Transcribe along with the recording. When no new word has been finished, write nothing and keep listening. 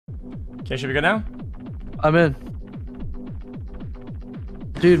Okay, should we go now? I'm in.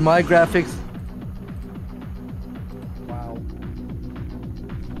 Dude, my graphics. Wow.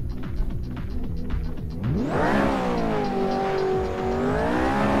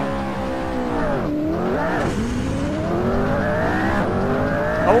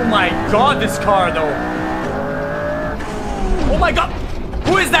 Oh my god, this car though. Oh my god.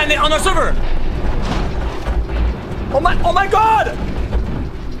 Who is that on our server? Oh my god!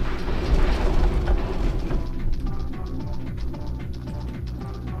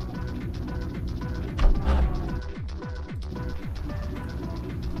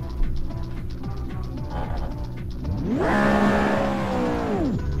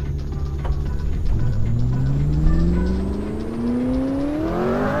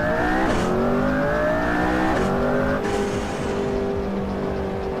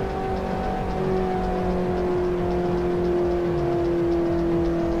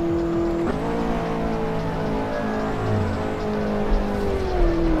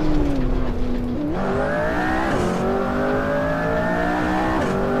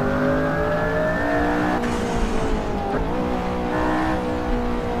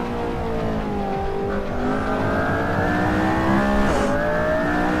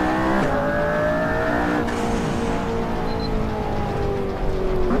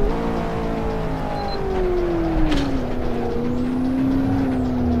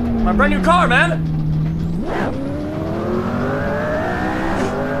 My brand new car, man!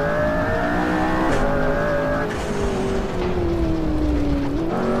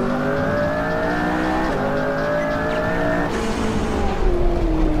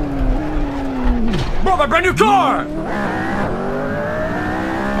 Bro, my brand new car!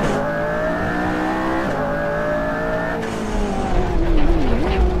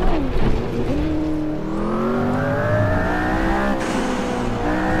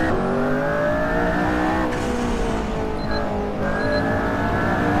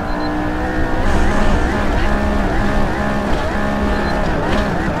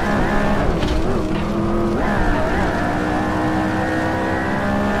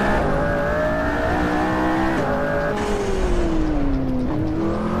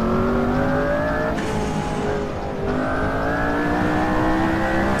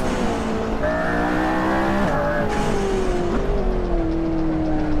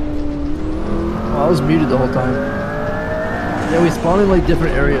 I was muted the whole time. Yeah, we spawned in like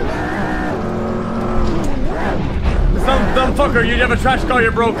different areas. Some dumb fucker, you have a trash car,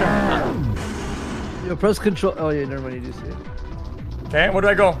 you're broken. Yo, press control. Oh yeah, never mind, you do see it. Okay, where do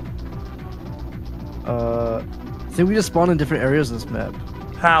I go? I think we just spawned in different areas in this map.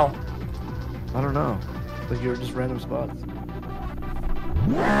 How? I don't know. Like you're just random spots.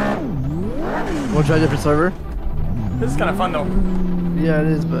 Wanna try a different server? This is kind of fun though. Yeah, it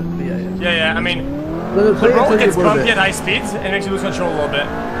is, but yeah. Yeah, I mean, Play the road gets bored of bumpy it. at high speeds and it makes you lose control a little bit.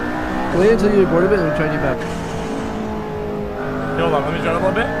 Play until you're bored of it and we try a new map. Hold on, let me drive a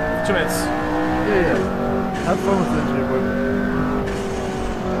little bit. 2 minutes. Yeah. Have fun with it until you're bored of it.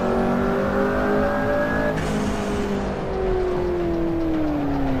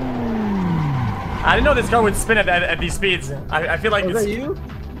 I didn't know this car would spin at these speeds. I feel like Oh, it's. is that you?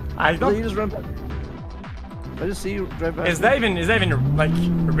 I don't. You just run back. I just see you drive past. Is that even like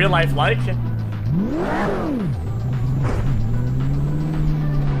real life like?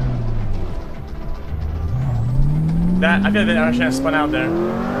 That I feel like I actually have spun out there.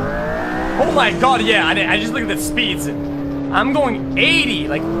 Oh my god, yeah! I just looked at the speeds. I'm going 80.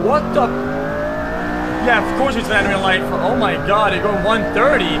 Like what the? Yeah, of course it's that in real life. Oh my god, you're going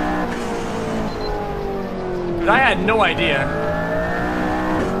 130. I had no idea.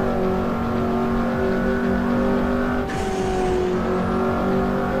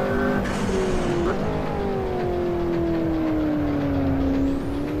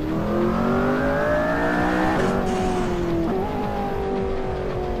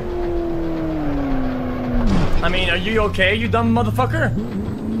 I mean, are you okay, you dumb motherfucker?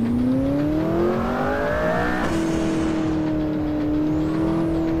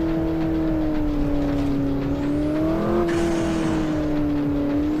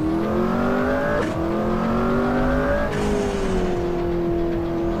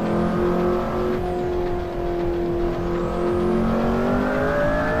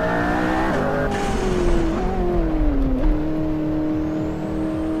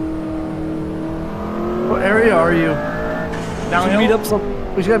 Are you? Downhill?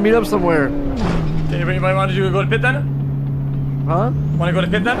 We should meet up somewhere. Okay, anybody want to go to pit then? Huh? Want to go to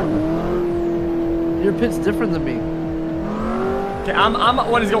pit then? Your pit's different than me. Okay, I'm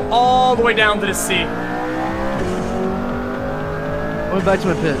want to go all the way down to the sea. I went back to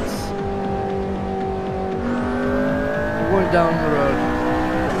my pits. going down the road.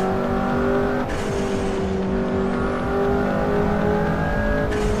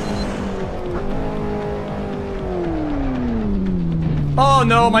 Oh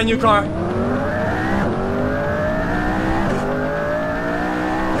no, my new car.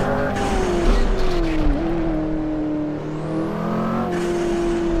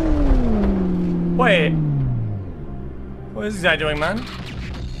 Wait. What is this guy doing, man?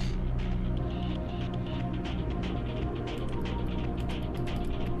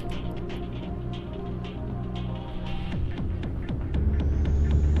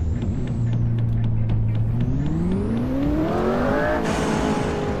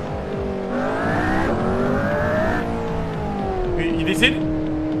 You did it?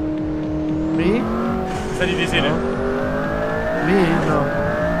 Me? Said you did it. Me? No.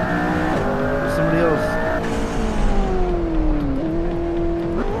 Somebody else.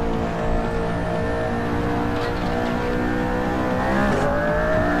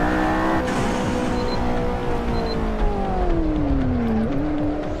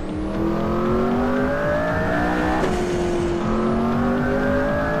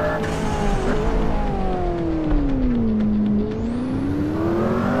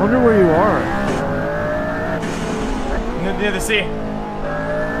 I wonder where you are. Near the sea.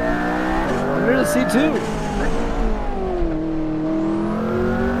 I'm near the sea too.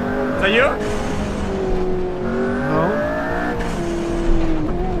 Is that you? No.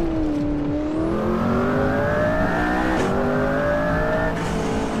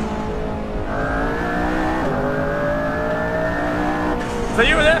 Is that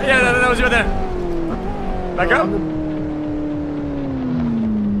you over there? Yeah, that was you over there. Back up.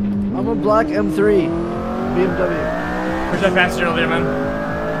 I'm a black M3 BMW. Where's that passenger earlier, man?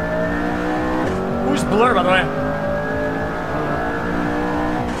 Who's Blur, by the way?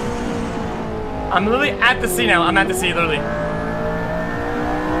 I'm literally at the sea now. I'm at the sea, literally. I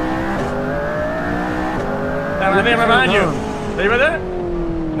think I'm behind you. Are you right there?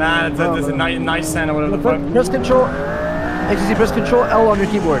 Nah, that's a nice sand or whatever the fuck. Press Control. xQc, press Control L on your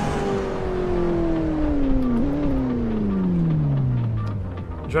keyboard.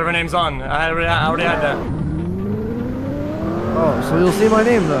 Driver name's on. I already had that. Oh, so you'll see my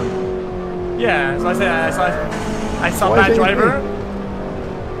name then. Yeah, so I saw bad driver.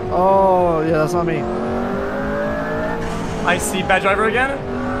 Oh, yeah, that's not me. I see bad driver again.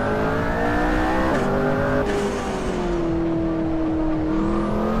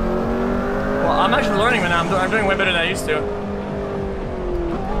 Well, I'm actually learning right now. I'm doing way better than I used to.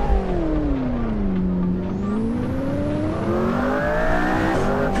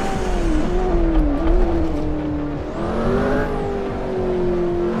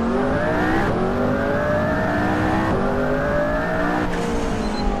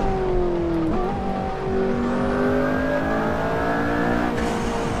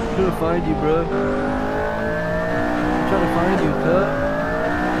 I'm trying to find you, bro. I'm trying to find you, cut.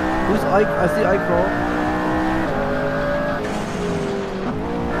 Who's Ike? I see Ike crawl.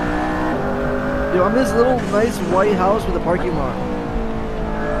 Yo, I'm in this little nice white house with a parking lot.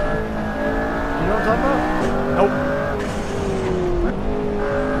 You know what I'm talking about? Nope.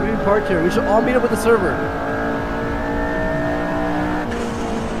 We parked here. We should all meet up with the server.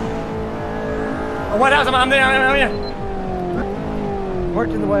 Oh, White House, I'm there, I'm here.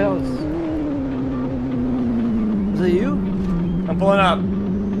 Parked in the White House. Is that you? I'm pulling up.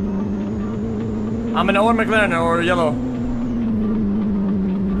 I'm an orange McLaren or yellow.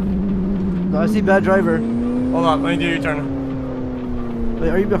 No, I see bad driver. Hold on, let me do your turn. Wait,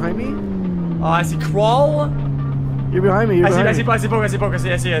 are you behind me? Oh, I see crawl. You're behind me. You're behind I see poke. I see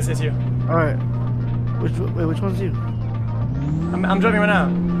you. All right. Which one's you? I'm driving right now.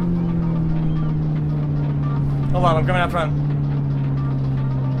 Hold on, I'm coming out front.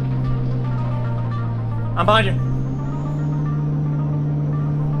 I'm behind you.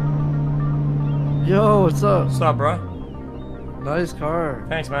 Yo, what's up? What's up, bro? Nice car.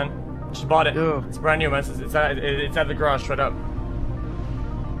 Thanks, man. Just bought it. Yo. It's brand new, man. It's at the garage, straight up.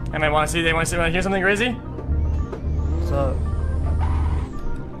 Hey, man, want to hear something crazy? What's up?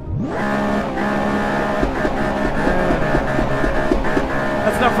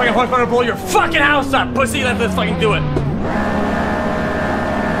 That's enough fucking horsepower to blow your fucking house up, pussy. Let's fucking do it.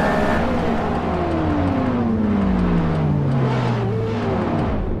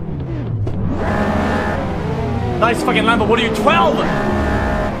 Nice fucking Lambo. What are you, 12? All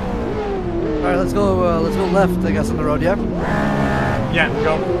right, let's go left, I guess, on the road. Yeah. Yeah,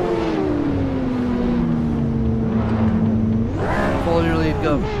 go. Follow your lead.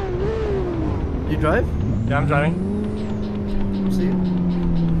 Go. You drive? Yeah, I'm driving. See.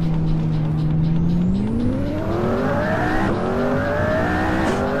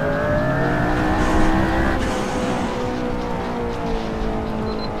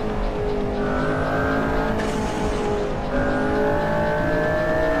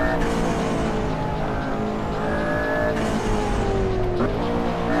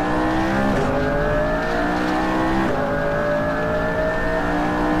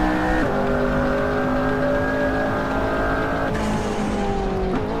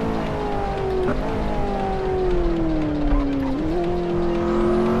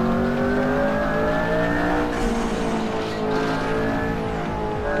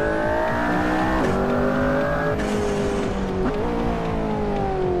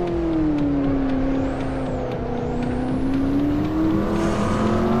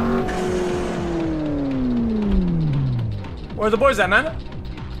 Where the boys at, man? A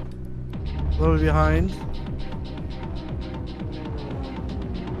little behind.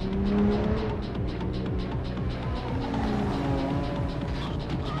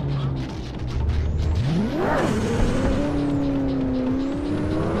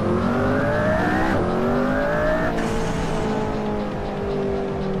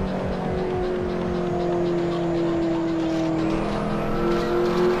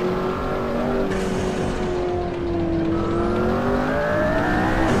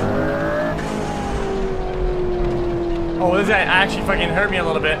 Oh, this guy actually fucking hurt me a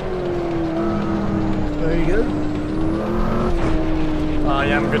little bit. Are you good? Oh,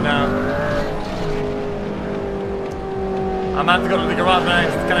 yeah, I'm good now. I'm about to go to the garage, man.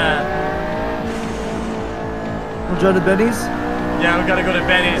 It's kinda... We'll try to Benny's? Yeah, we gotta go to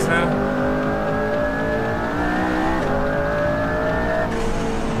Benny's, man.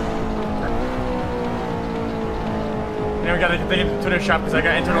 Yeah, we gotta take it to the shop because I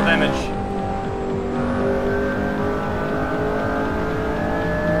got internal damage.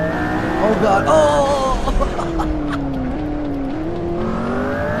 Oh god. Oh!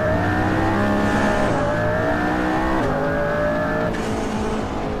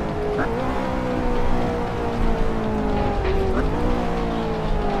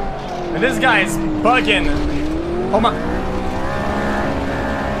 And this guy is bugging. Oh my.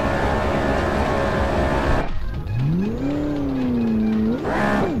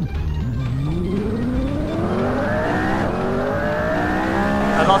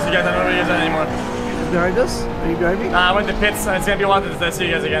 I lost you guys. I don't know where you guys are anymore. Behind us? Are you behind me? I went to pits. It's gonna be a while to see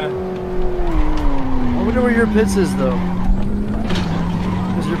you guys again. I wonder where your pits is though.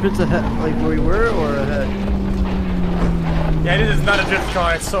 Is your pits ahead, like where we were, or ahead? Yeah, this is not a drift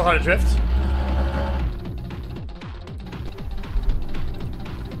car. It's so hard to drift.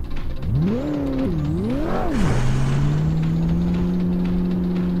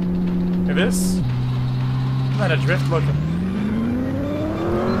 Look at this. Not a drift, look.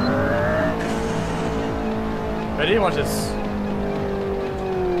 Ready? Watch this.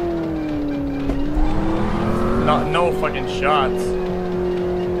 No fucking shots.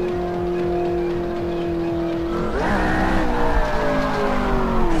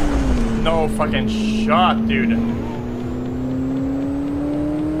 No fucking shot, dude.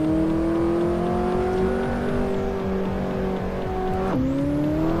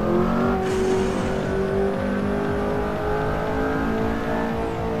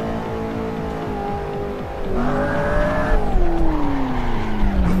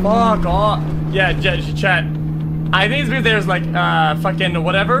 Fuck off. Yeah, chat. I think it's because there's like, fucking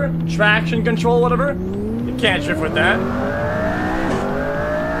whatever. Traction control, whatever. You can't drift with that.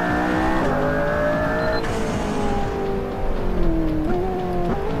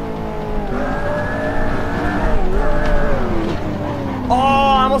 Oh,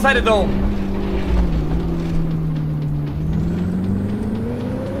 I almost had it though.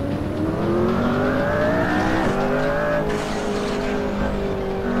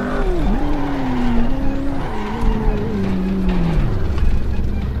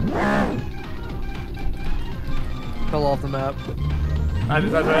 Fell off the map. That's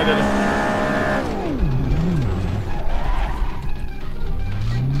what I did.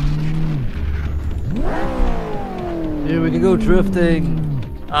 Dude, we can go drifting.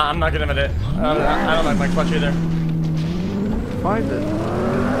 I'm not gonna admit it. I don't like my clutch either. Find it.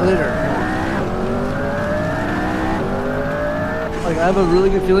 Later. Like, I have a really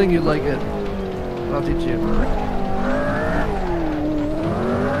good feeling you'd like it. I'll teach you.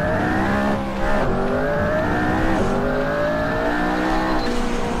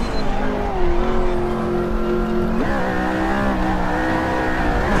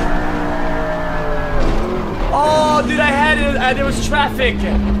 Oh, dude, I had it. There was traffic.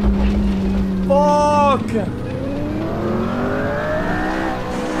 Fuck. You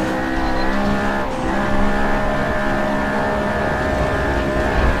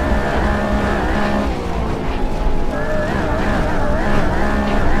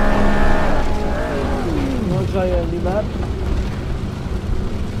want to try a new map?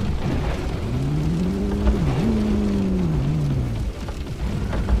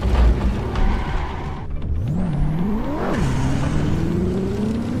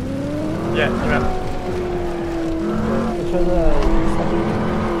 Yeah, yeah. Let's try the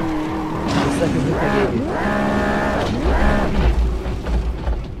second hit I gave you.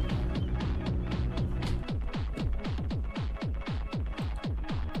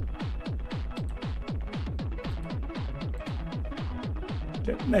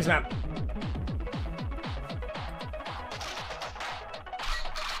 Okay, next map.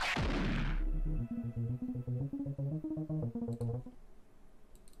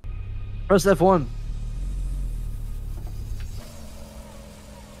 Press F1.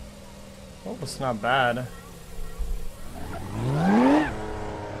 Oh, it's not bad.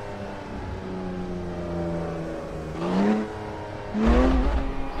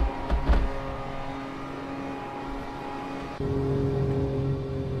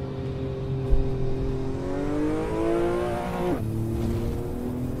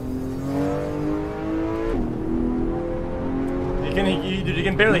 You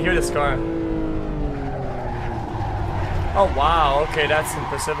can barely hear this car. Oh wow, okay, that's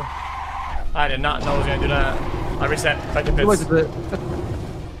impressive. I did not know I was gonna do that. I reset, back to pits.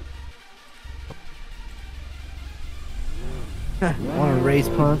 Wanna race,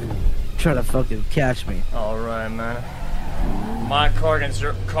 punk? Try to fucking catch me. Alright, man. My car against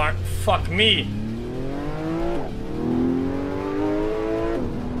your car. Fuck me!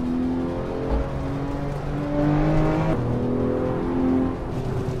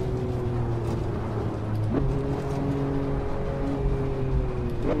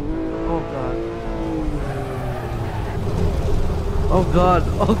 Oh god.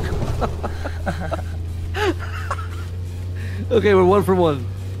 Oh god. Okay, we're 1 for 1.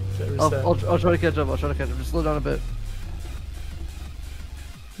 I'll try to catch up. Just slow down a bit.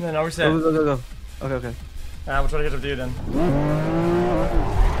 No, reset. Go. Okay. We'll try to catch up to you then.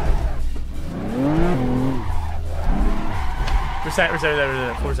 Reset.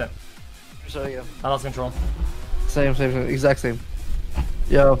 4%. Reset, yeah. I lost control. Same. Exact same.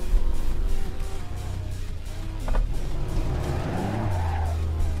 Yo.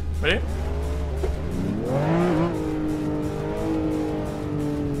 Ready?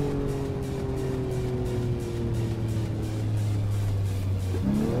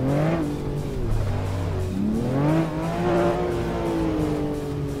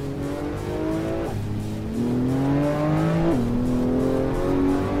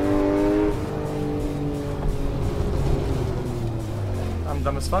 I'm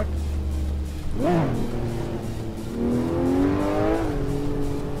dumb as fuck.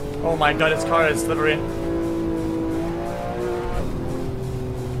 Oh my god, his car is slippery.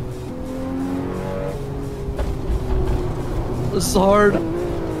 This is hard.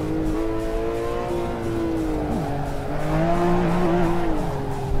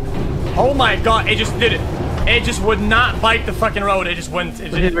 Oh my god, it just did it. It just would not bite the fucking road. It just wouldn't.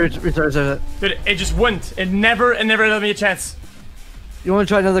 It just, dude, it just wouldn't. It never let me a chance. You want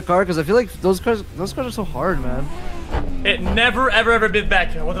to try another car? Because I feel like those cars are so hard, man. It never ever bit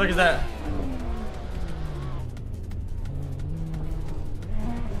back. What the fuck is that?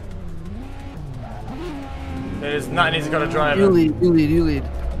 It is not an easy car to drive. You lead.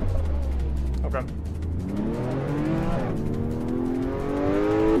 Okay.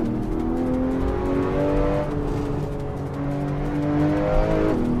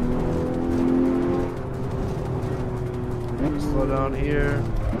 Slow down here.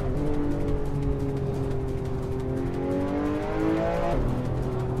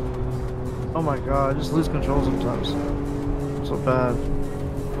 Oh my god, I just lose control sometimes. So bad.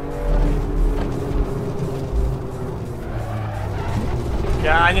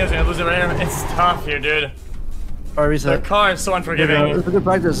 Yeah, I knew I was gonna lose it right here. It's tough here, dude. Alright, reset. The car is so unforgiving. It's good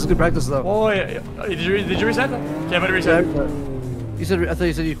practice. It's good practice though. Oh, yeah. Did you reset? Yeah, but reset. You said I thought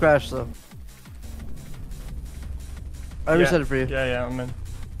you said you crashed though. I reset it for you. Yeah, I'm in.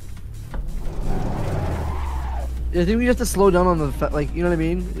 Yeah, I think we have to slow down on the fat, like, you know what I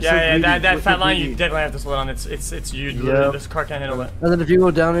mean? It's Yeah, so that fat line, you definitely have to slow down. It's huge. Yeah. This car can't handle it. And then if you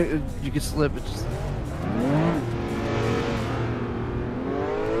go down, you can slip. It just.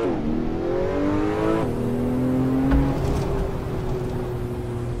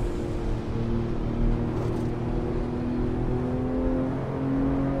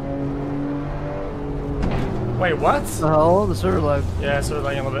 Wait, what? The hell? The server lag. Yeah, server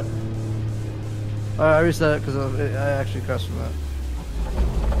lagging a little bit. Alright, I reset it because I actually crashed from that.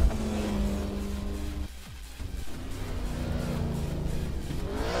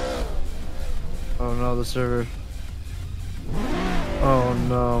 Oh no, the server. Oh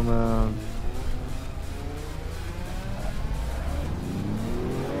no, man.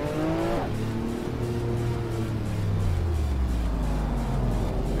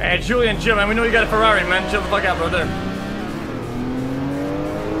 Hey, Julian, chill, man. We know you got a Ferrari, man. Chill the fuck out, brother.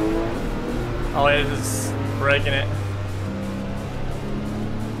 Oh, it is breaking it.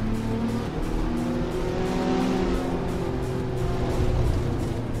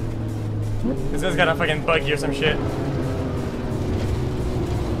 This guy's got a fucking buggy or some shit.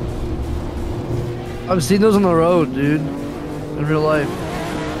 I've seen those on the road, dude. In real life.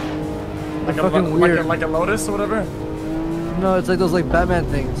 Like fucking weird. Like a Lotus or whatever? No, it's like those like Batman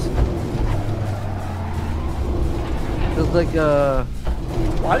things. like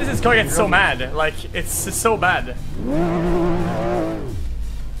Why does this car get so mad? Like, it's so bad.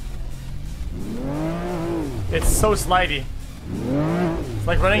 It's so slidey. It's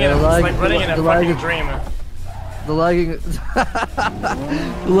like running in a fucking dream. The lagging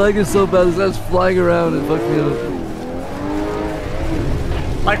the lag is so bad, this guy's flying around and fucking me up.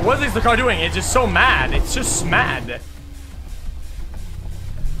 Like, what is the car doing? It's just so mad. It's just mad.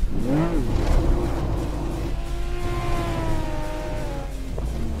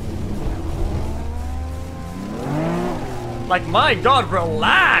 Like, my god,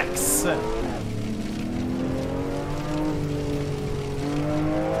 relax!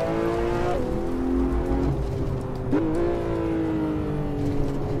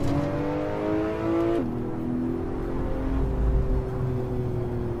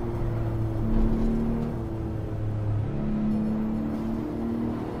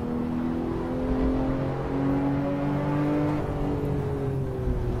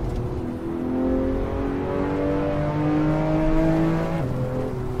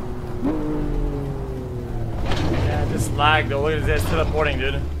 Lag though, look at this, teleporting,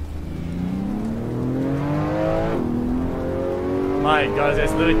 dude. My god,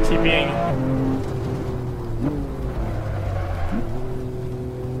 it's literally TPing.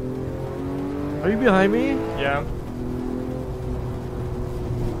 Are you behind me? Yeah.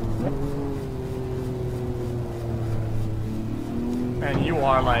 Man, you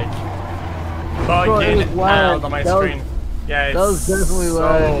are like bugging out on my screen. Yeah, it's that was definitely so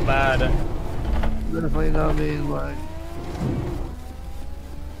lag. bad. Definitely not being lag.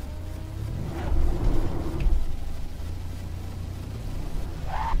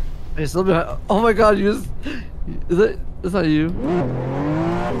 Hey, still behind. Oh my god, you just. Is it? It's not you.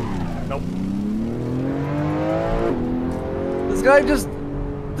 Nope. This guy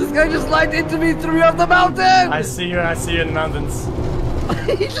just lagged into me, threw me off the mountain! I see you in the mountains.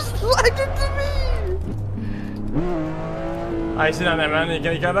 He just lagged into me! I sit down there, man.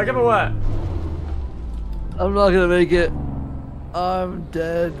 You gonna back up or what? I'm not gonna make it. I'm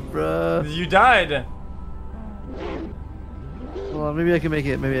dead, bruh. You died. Well, maybe I can make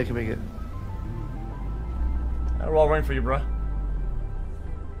it. Maybe I can make it. We're all waiting for you, bro.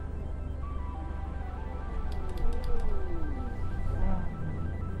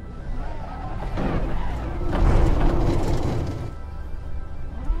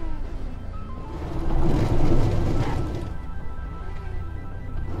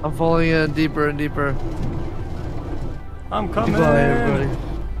 I'm falling in deeper and deeper. I'm coming. Goodbye, everybody.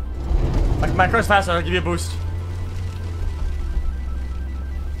 My car's faster. I'll give you a boost.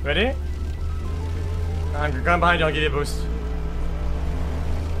 Ready? I'm going behind you. I'll give you a boost.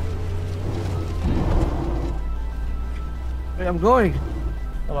 Wait, I'm going.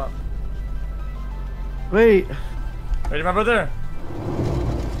 Hold on. Wait. Ready, my brother?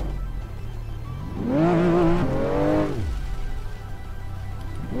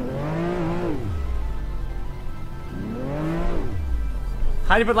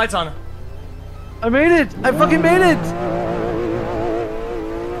 How do you put lights on? I made it! I fucking made it!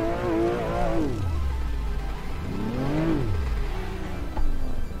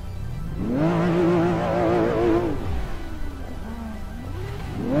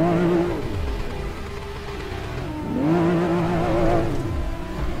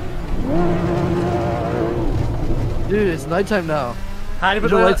 Dude, it's nighttime now. How do you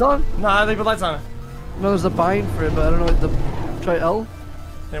put the lights on? No, how do you put lights on? No, there's a bind for it, but I don't know what the... Try L?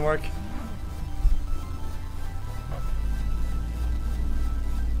 Didn't work.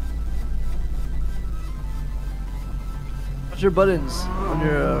 What's your buttons on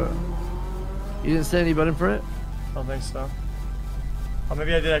your, You didn't set any button for it? I don't think so. Oh,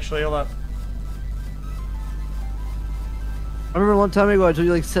 maybe I did actually. Hold up. I remember a long time ago I told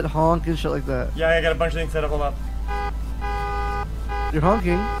you like set honk and shit like that. Yeah, I got a bunch of things set up. Hold up. You're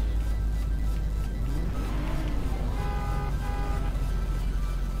honking.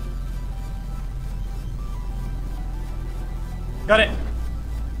 Got it.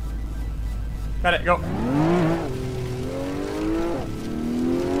 Got it. Go.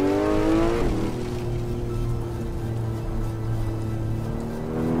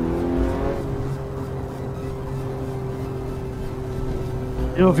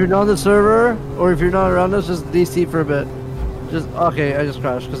 You know, if you're not on the server, or if you're not around us, just DC for a bit. Just, okay, I just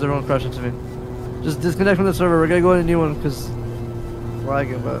crashed, because everyone crashed into me. Just disconnect from the server, we're gonna go in a new one, because...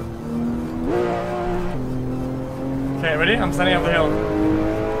 lagging, but... Okay, ready? I'm standing up the hill.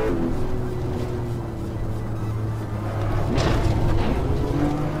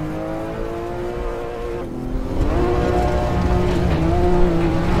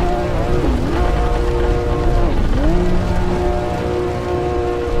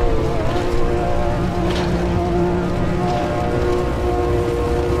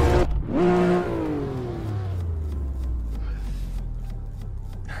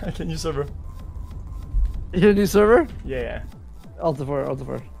 New server. You hit a new server? Yeah. Alta 4, Alta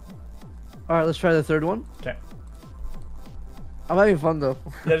 4. Alright, let's try the third one. Okay. I'm having fun though.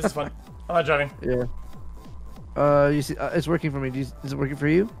 Yeah, this is fun. I'm not driving. Yeah. You see, it's working for me. Is it working for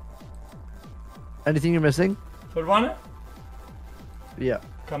you? Anything you're missing? Third one? Yeah.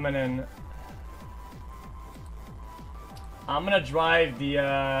 Coming in. I'm gonna drive the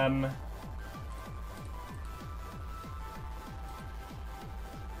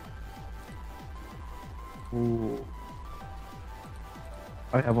Ooh.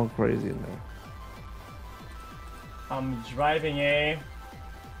 I have one crazy in there. I'm driving a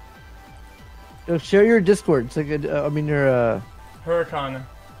Yo, share your Discord. It's like I mean your Huracan.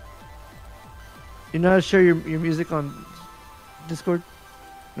 You know how to share your music on Discord?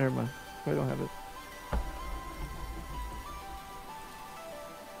 Never mind. I don't have it.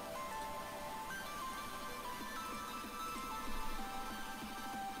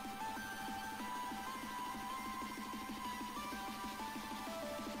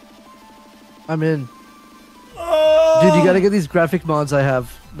 I'm in. Oh! Dude, you gotta get these graphic mods I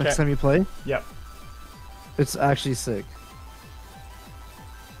have next time you play. Yep. It's actually sick.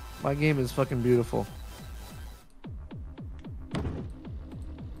 My game is fucking beautiful.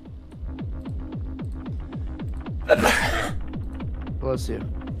 Bless you.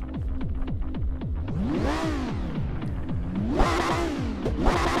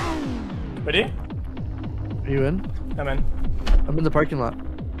 Ready? Are you in? I'm in. I'm in the parking lot.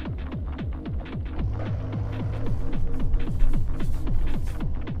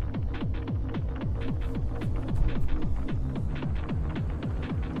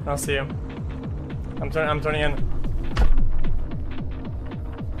 I'll see you. I'm turning in.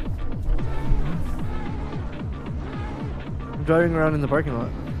 I'm driving around in the parking lot.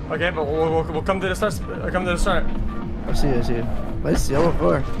 Okay, but we'll come to the start. Come to the start. I see you. Nice yellow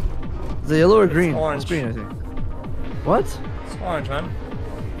car. Is it yellow or green? Orange. It's green, I think. What? It's orange, man.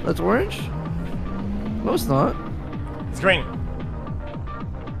 That's orange? No, it's not. It's green.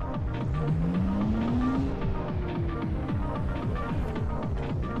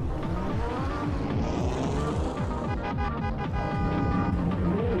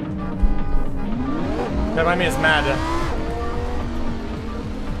 That remind me is mad.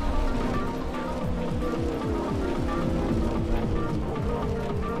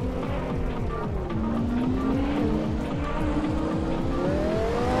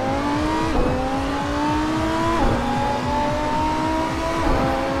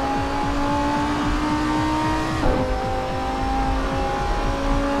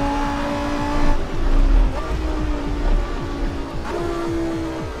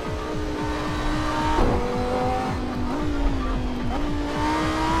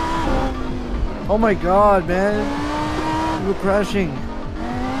 Oh my god, man. You were crashing.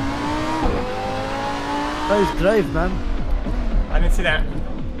 Nice drive, man. I didn't see that.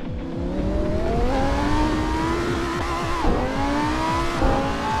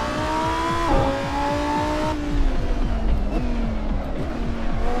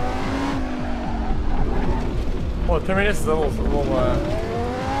 Oh, 10 minutes is a little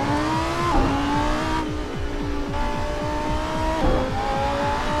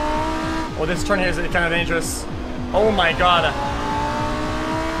Oh, this turn here is kind of dangerous. Oh my god.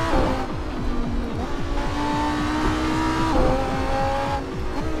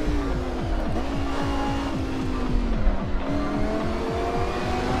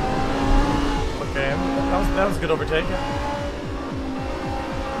 Okay, that was a good overtake.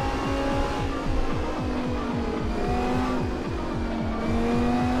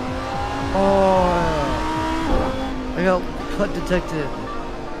 Oh, I got cut detected.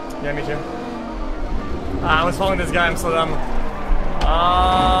 Yeah, me too. I was following this guy, I'm so dumb.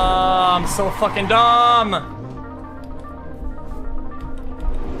 I'm so fucking dumb!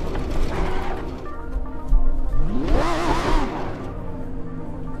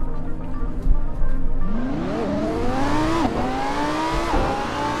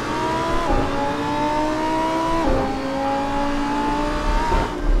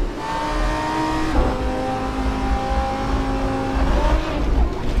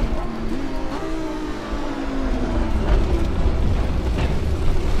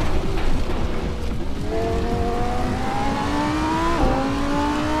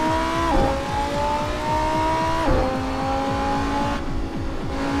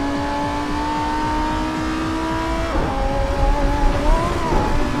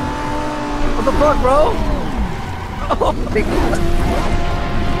 What the fuck, bro? Oh my god.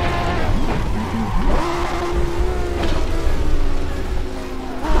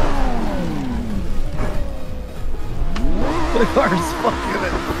 The car's fucking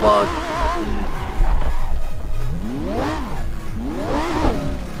fucked.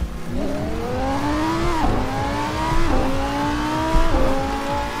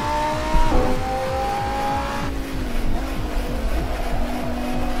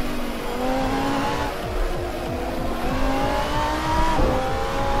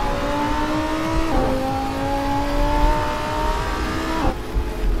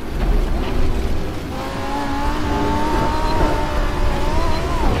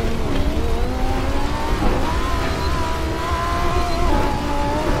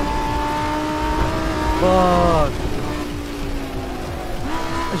 Fuck.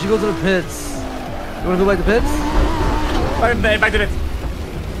 I should go to the pits. You wanna go back to the pits? Back to it.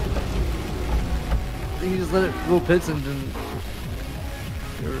 You can just let it go pits and then...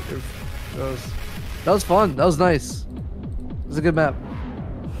 That was fun. That was nice. It was a good map.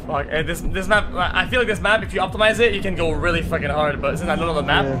 Fuck, this map, I feel like this map, if you optimize it, you can go really fucking hard, but since I don't know the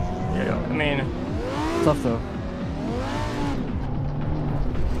map, yeah, I mean... Tough though.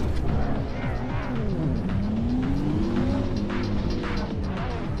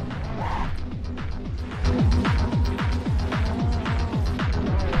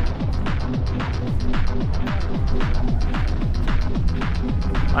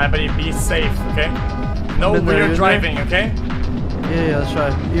 Alright, buddy, be safe, okay? No weird driving, okay? Yeah, let's try.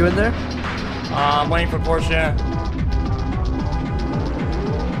 You in there? I'm waiting for Corsa.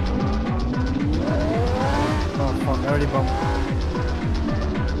 Oh fuck, I already bumped.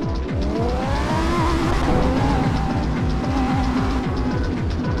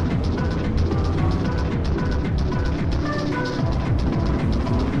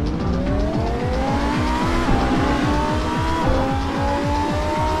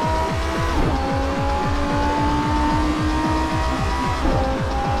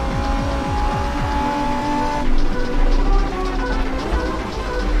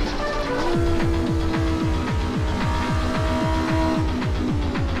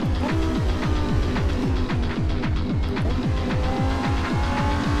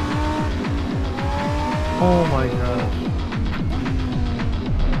 Oh my gosh.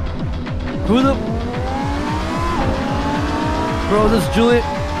 Who the... Bro, this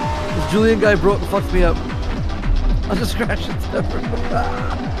Julian guy fucked me up. I just crashed into him.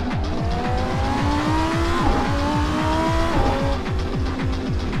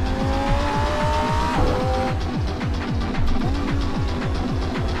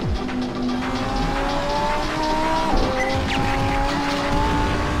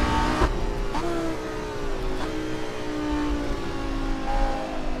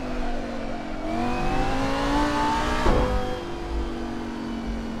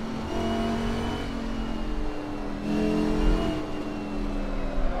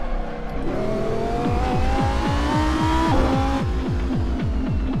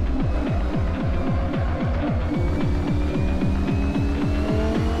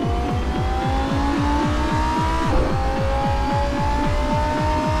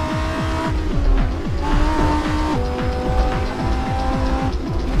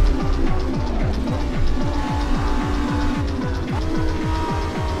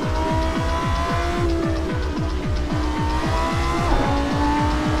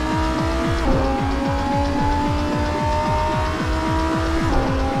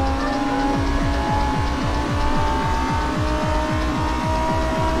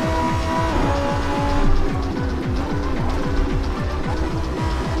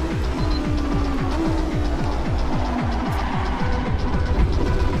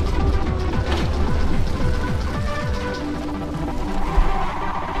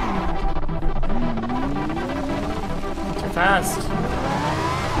 Fast.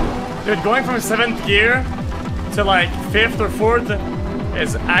 Dude, going from 7th gear to like 5th or 4th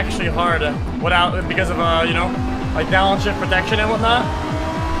is actually hard because of you know, like downshift protection and whatnot.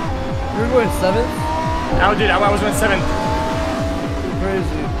 You were going 7th? Oh dude, I was going 7th.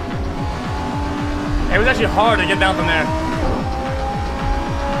 Crazy. It was actually hard to get down from there.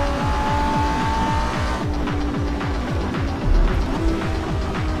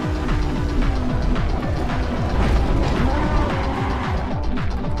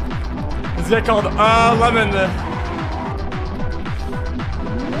 They're called Lemon.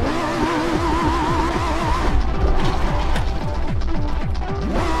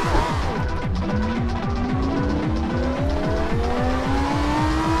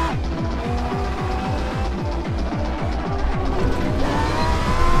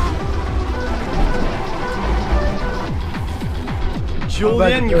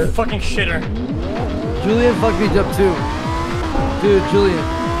 Julian, you fucking shitter. Julian fucked me up too. Dude,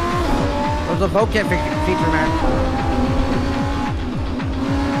 Julian. It was a vocab feature, man.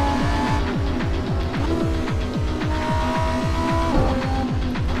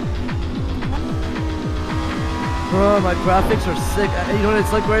 Bro, my graphics are sick. You know what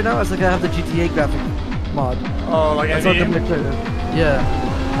it's like right now? It's like I have the GTA graphic mod. Oh, like I yeah.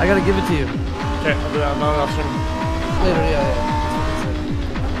 I gotta give it to you. Okay, I'll do that. No, I'll stream. Later, yeah.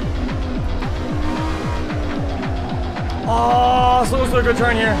 Oh, so it's a good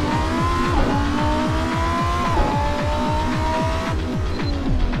turn here.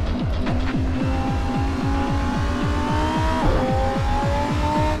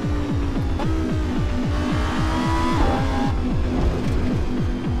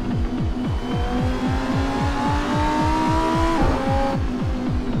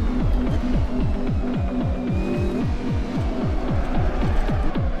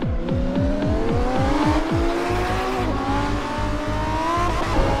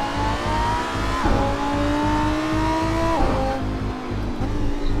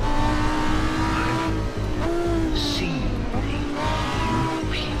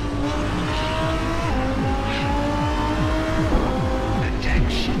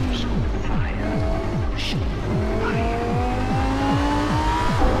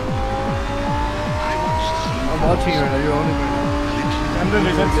 wrecking right now. You're owning right now. I'm doing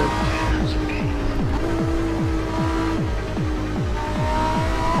this. Good.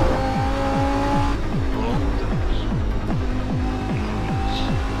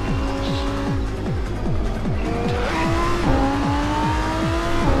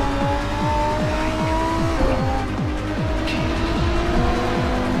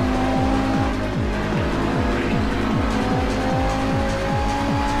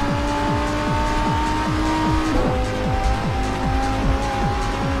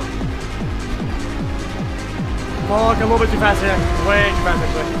 Fuck, I'm a little bit too fast here. Way too fast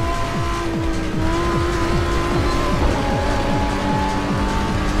actually.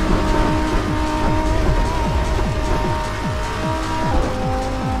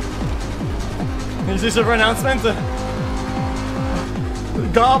 Is this your announcement?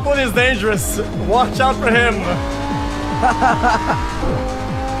 Goblin is dangerous. Watch out for him.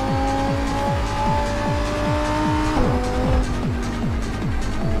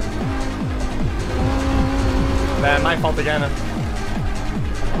 Man, my fault again.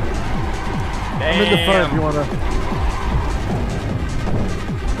 Damn. I'm in the front if you wanna.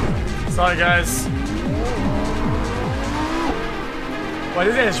 Sorry, guys. What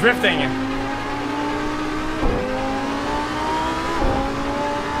is it? It's drifting.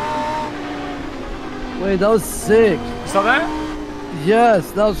 Wait, that was sick. You saw that? Yes,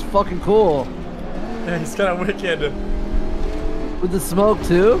 that was fucking cool. Yeah, he's kind of wicked. With the smoke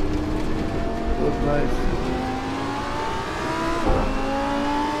too? Look nice.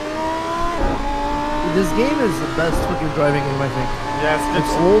 This game is the best fucking driving game, I think. Yes,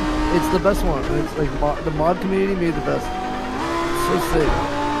 It's old, it's the best one. And it's like the mod community made the best. It's so sick.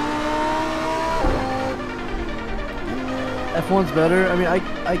 F1's better. I mean,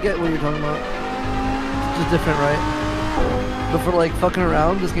 I get what you're talking about. It's just different, right? But for like fucking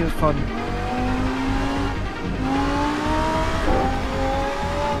around, this game is fun.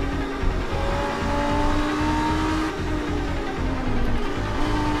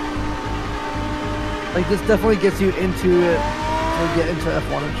 Like, this definitely gets you into it to get into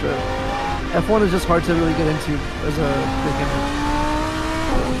F1 and shit. F1 is just hard to really get into as a beginner.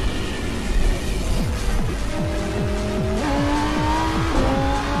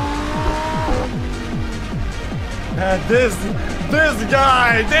 This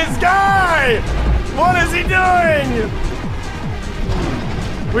guy! What is he doing?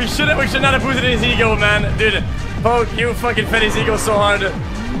 We should not have boosted his ego, man. Dude, Poke, you fucking fed his ego so hard.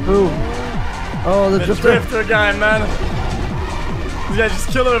 Who? Oh, the drifter guy, man. This guy just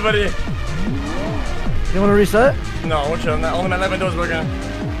killed everybody. You want to reset? No, we're chilling. Only my 11 doors working.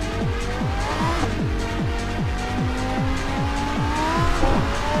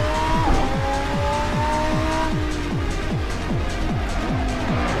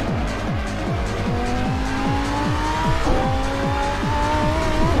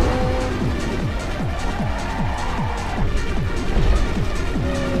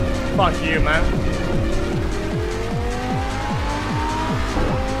 Fuck you, man.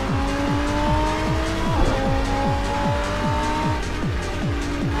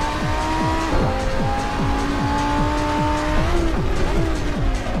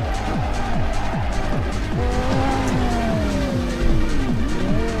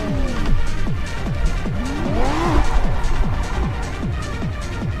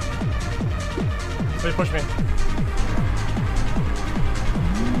 Please push me.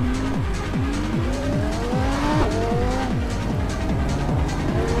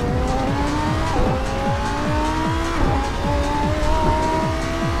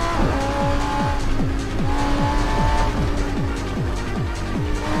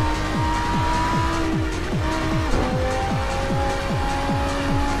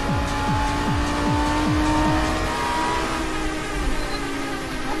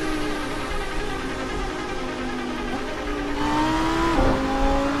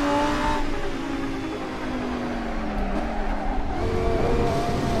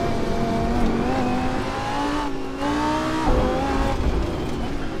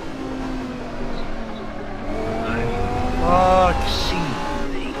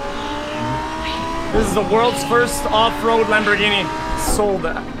 This is the world's first off-road Lamborghini. Sold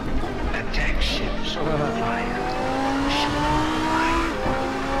that. Attack ships on fire. Ship on fire.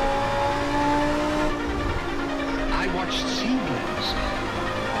 I watched seedlings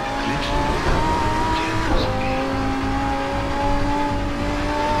glittering tears again.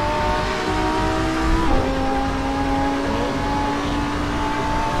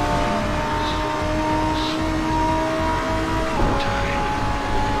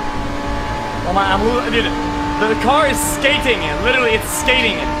 Oh my, I'm losing, dude. The car is skating. Literally, it's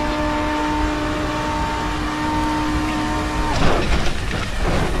skating.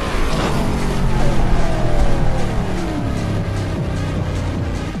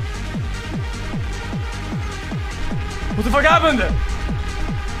 happened?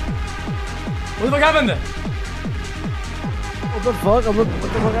 What the fuck happened? What the fuck? What the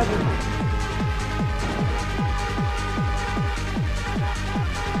fuck happened?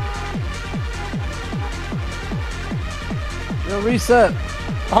 Yo, reset.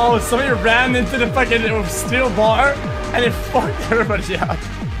 Oh, somebody ran into the fucking steel bar and it fucked everybody out.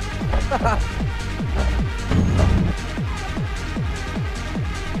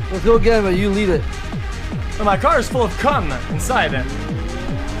 Let's go again, but you lead it. Oh, my car is full of cum inside it.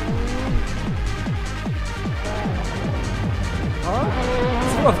 Huh?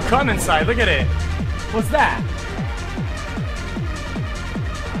 It's full of cum inside. Look at it. What's that?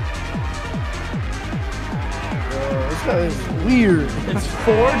 This guy is weird. It's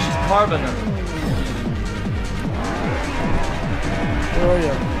forged carbon. Where are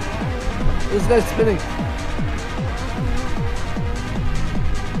you? This guy's spinning.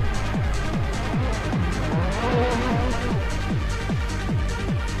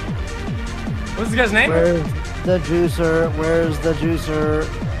 What's this guy's name? Where's the juicer? Where's the juicer?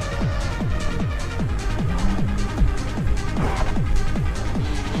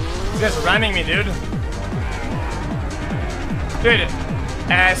 This guy's ramming me, dude. Dude,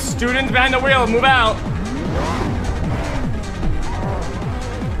 student behind the wheel, move out.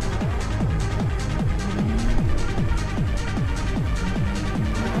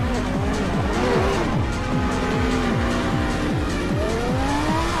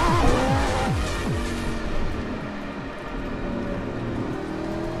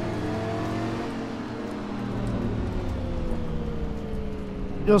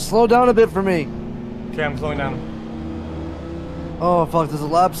 Yo, slow down a bit for me. Okay, I'm slowing down. Oh fuck, there's a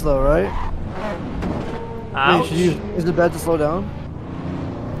lap slow, right? Ouch. Wait, is it bad to slow down?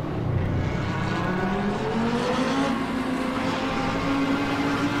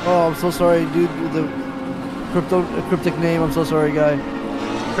 Oh, I'm so sorry, dude. The cryptic name. I'm so sorry, guy.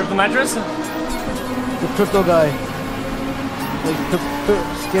 Crypto mattress? The crypto guy.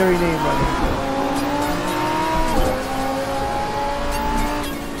 Like scary name, right?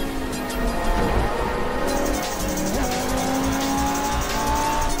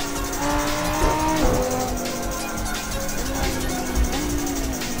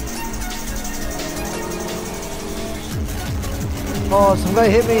 Oh, some guy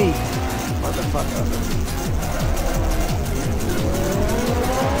hit me! Motherfucker.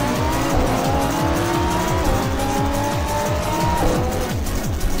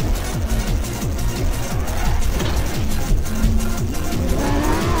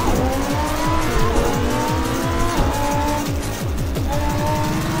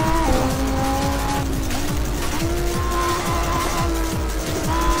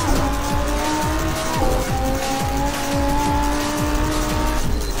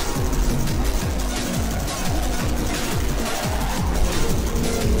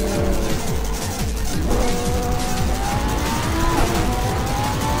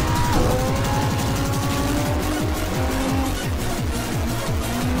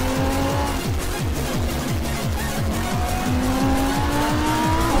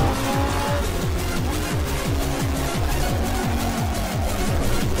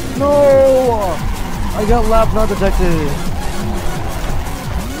 No! I got lap not detected.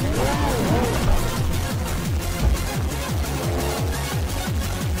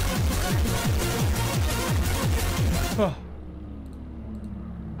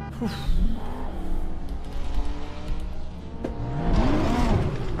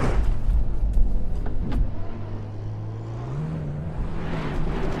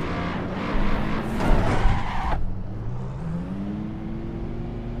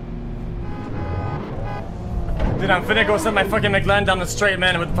 Dude, I'm finna go set my fucking McLaren down the straight,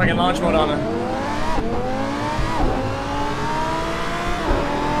 man, with fucking launch mode on it.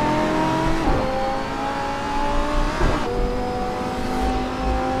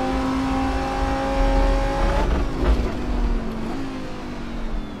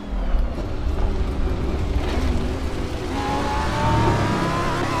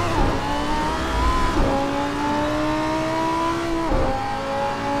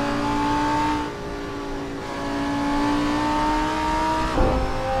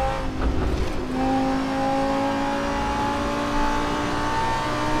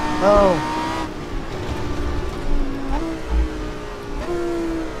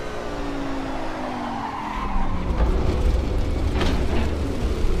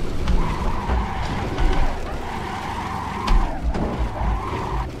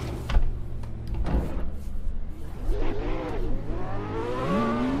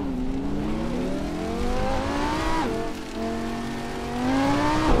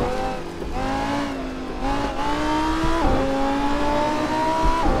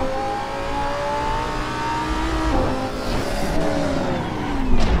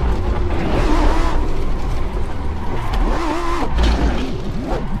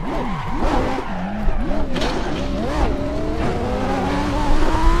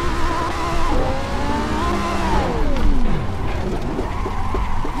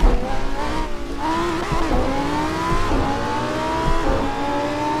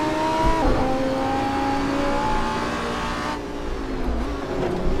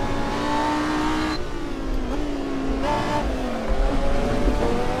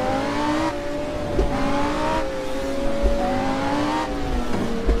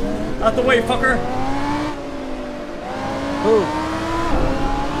 Out the way, fucker. Oh.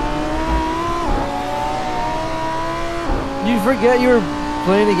 You forget you were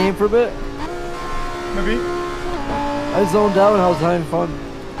playing a game for a bit? Maybe. I zoned out and I was having fun.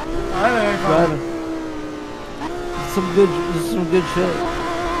 I don't know. Driving. This is some good shit.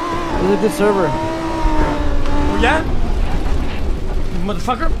 It's a good server. Oh yeah?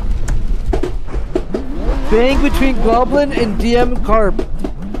 Motherfucker. Bang between Goblin and DM Carp.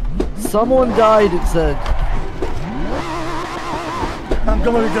 Someone died, it said. I'm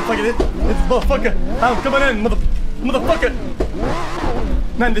coming in, fucking it. It's motherfucker. I'm coming in, motherfucker.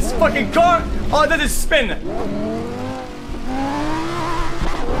 Man, this fucking car. Oh, that is spin.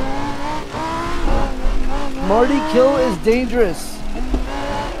 Marty kill is dangerous.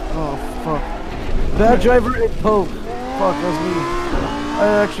 Oh fuck. Bad driver and poke. Fuck, that's me. I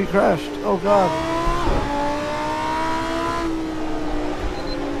actually crashed. Oh god.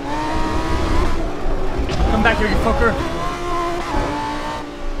 Come back here, you fucker.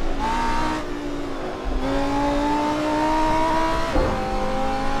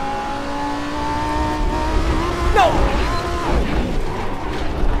 No!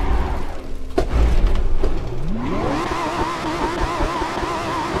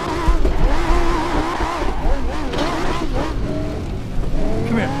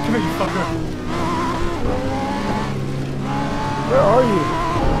 Come here, you fucker. Where are you?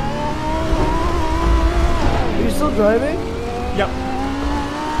 Are you still driving? Yep.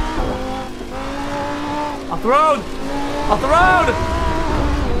 Off the road! Off the road!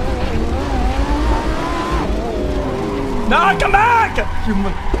 No, come back! You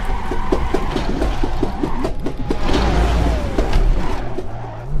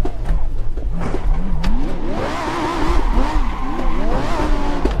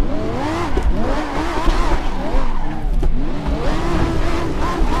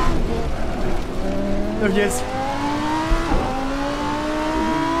There he is.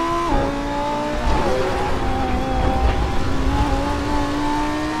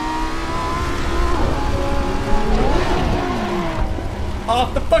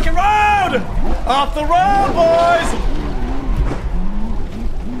 Off the fucking road! Off the road, boys!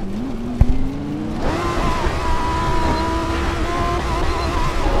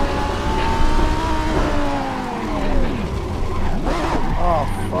 Oh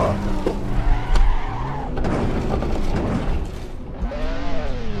fuck.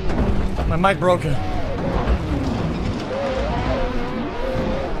 My mic broke.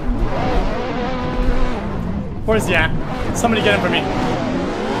 Where's he at? Somebody get him for me.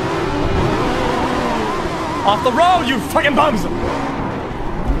 Off the road, you fucking bums!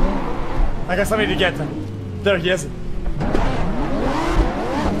 I got somebody to get. There he is.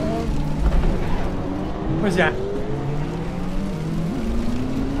 Where's he at?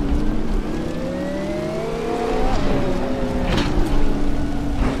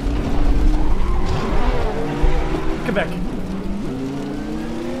 Come back.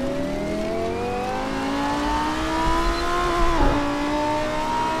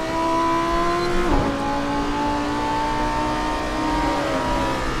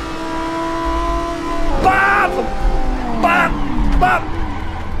 Bop! Bop! Bop!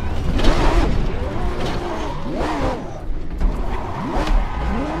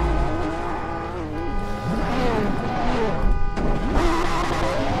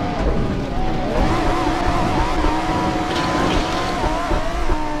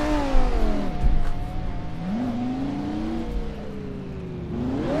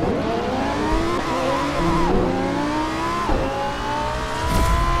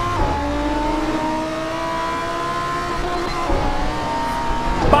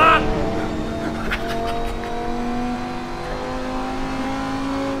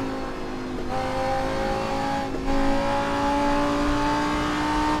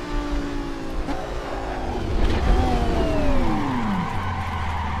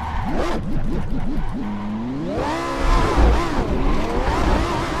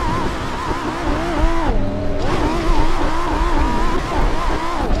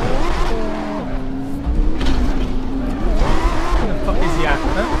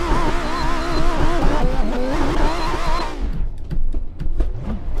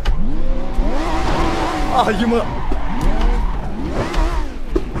 Oh, you mo-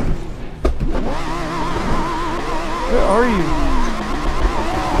 Where are you?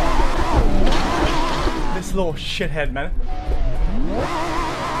 This little shithead, man.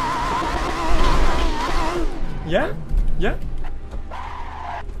 Yeah? Yeah?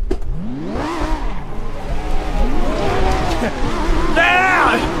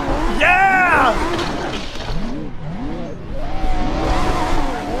 Yeah! Yeah!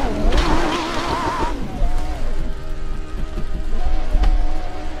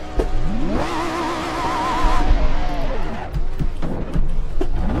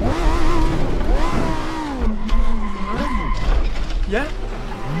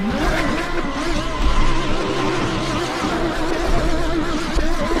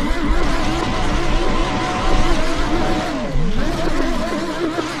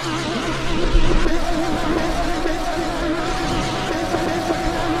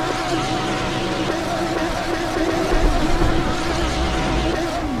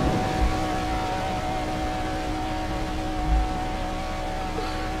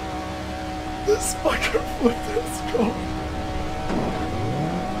 This fucker flipped. Let's go.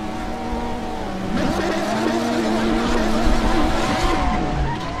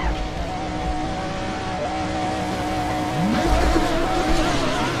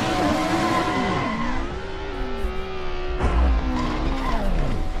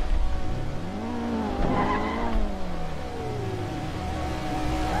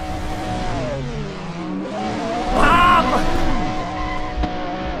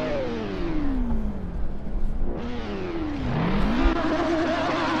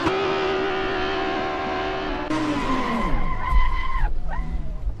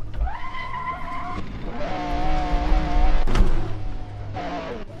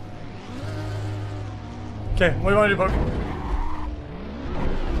 Okay, what do you want to do, Poke?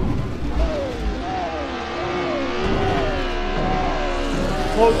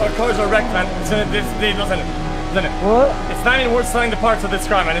 Well, our cars are wrecked, man. Listen. What? It's not even worth selling the parts of this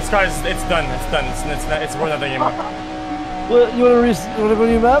car, man. This car is, it's done. It's done. It's worth nothing anymore. What, you wanna go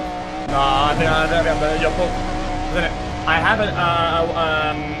to new map? No, I think yo, Poke. Listen, I have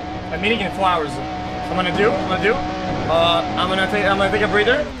a meeting in 4 hours. So I'm gonna take a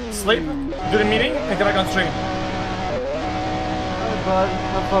breather, sleep, do the meeting, and get back on stream. God,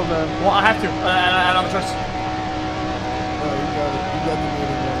 have fun, man. Well, I have to. I don't have a choice. Oh, you got it. You got the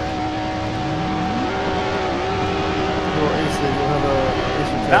meeting, man. You'll ace it. You'll have a ace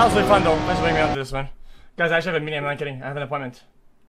your test. That was really fun, though. Thanks for bringing me on to this, man. Guys, I actually have a meeting. I'm not kidding. I have an appointment.